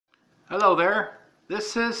Hello there.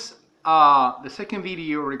 This is the second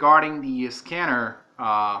video regarding the scanner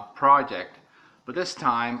project, but this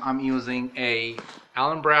time I'm using a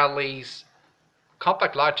Allen Bradley's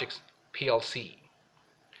Compactlogix PLC.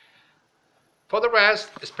 For the rest,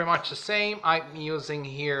 it's pretty much the same. I'm using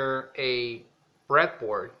here a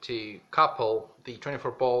breadboard to couple the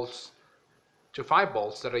 24 volts to 5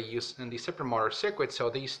 volts that I use in the separate motor circuit. So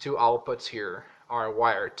these two outputs here are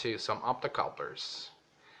wired to some optocouplers,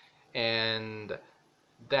 and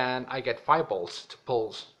then I get 5 volts to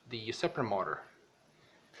pulse the separate motor.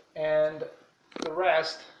 And the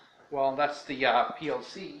rest, well, that's the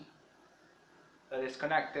PLC that is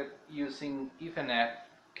connected using Ethernet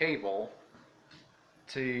cable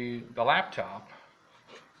to the laptop,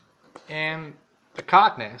 and the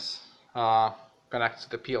Cognis connects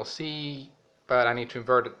to the PLC, but I need to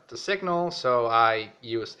invert the signal, so I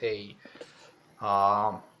use a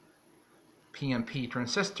PNP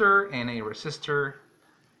transistor and a resistor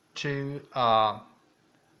to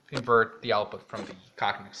invert the output from the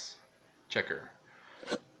Cognis checker.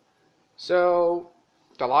 So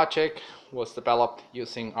the logic was developed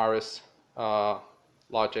using RS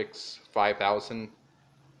Logix 5000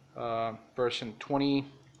 version 20,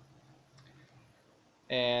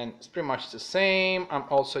 and it's pretty much the same. I'm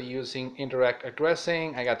also using indirect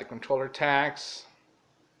addressing. I got the controller tags.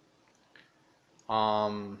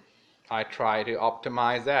 I try to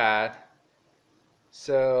optimize that.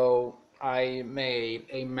 So I made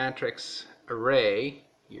a matrix array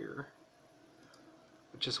here,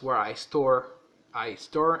 which is where I store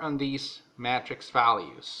on these matrix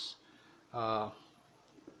values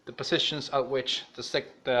the positions at which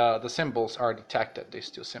the symbols are detected, these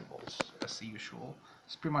two symbols, as usual.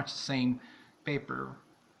 It's pretty much the same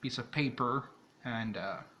piece of paper, and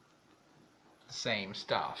the same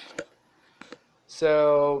stuff.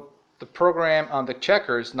 So the program on the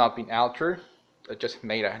checker has not been altered. I just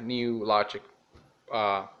made a new logic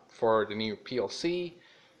for the new PLC,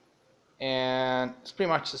 and it's pretty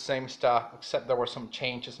much the same stuff, except there were some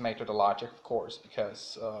changes made to the logic, of course,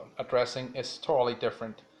 because addressing is totally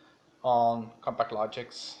different on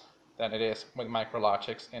Compactlogix than it is with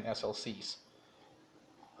Micrologix and SLCs.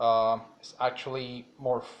 It's actually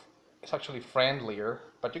friendlier,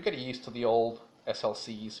 but you get used to the old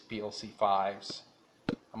SLCs, PLC5s,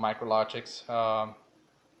 Micrologix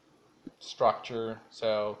structure,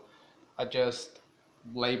 so I just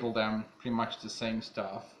label them pretty much the same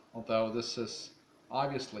stuff, although this is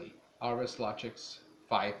obviously RS Logix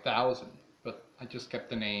 5000, but I just kept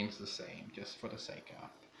the names the same just for the sake of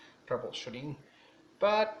troubleshooting.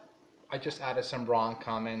 But I just added some wrong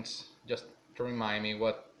comments just to remind me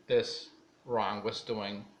what this wrong was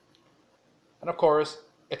doing, and of course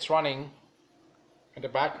it's running in the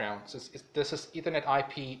background. This is Ethernet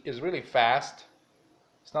IP is really fast.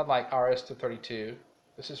 It's not like RS-232.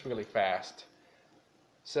 This is really fast.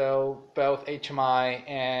 So both HMI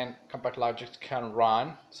and Compactlogix can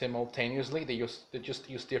run simultaneously. They just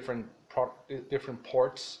use different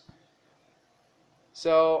ports.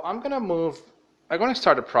 So I'm going to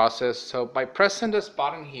start the process. So by pressing this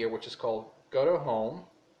button here, which is called Go to Home,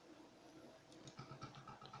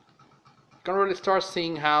 you can really start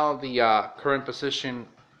seeing how the current position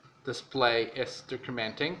display is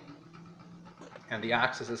decrementing, and the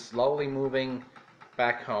axis is slowly moving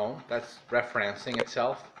back home. That's referencing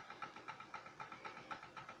itself.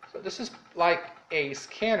 So this is like a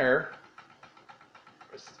scanner.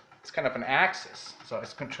 It's kind of an axis. So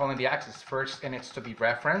it's controlling the axis first, and it's to be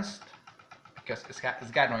referenced because it's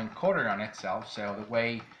got no encoder on itself. So the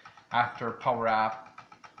way after power up,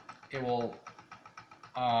 it will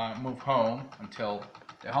move home until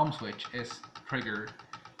the home switch is triggered,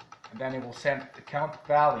 and then it will send the count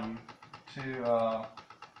value to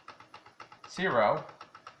 0.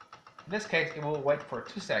 In this case, it will wait for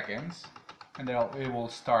 2 seconds, and then it will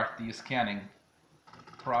start the scanning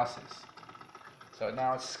process. So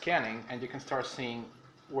now it's scanning, and you can start seeing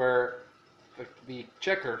where the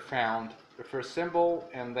checker found the first symbol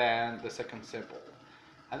and then the second symbol.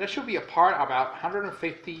 And there should be apart about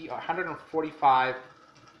 150 or 145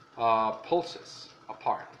 pulses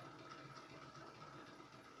apart.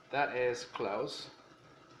 That is close.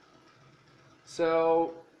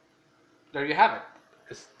 So there you have it.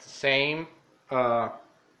 It's the same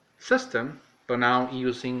system, but now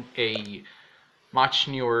using a much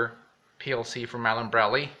newer PLC from Allen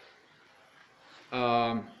Bradley.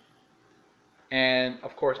 And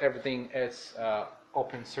of course everything is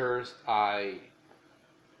open source. The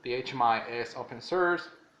HMI is open source.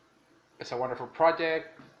 It's a wonderful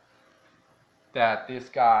project that these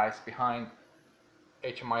guys behind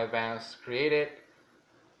HMI Advanced created.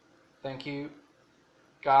 Thank you.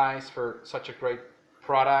 guys, for such a great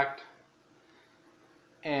product.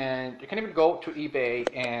 And you can even go to eBay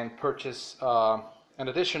and purchase an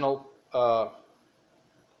additional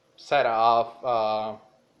set of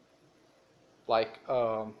like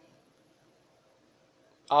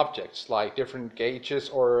objects, like different gauges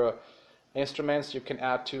or instruments you can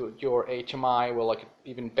add to your HMI will like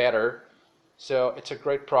even better. So it's a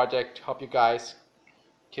great project. Hope you guys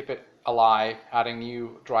keep it alive, adding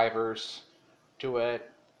new drivers to it.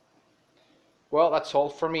 Well, that's all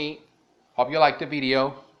for me. Hope you liked the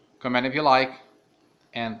video. Comment if you like,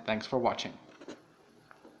 and thanks for watching.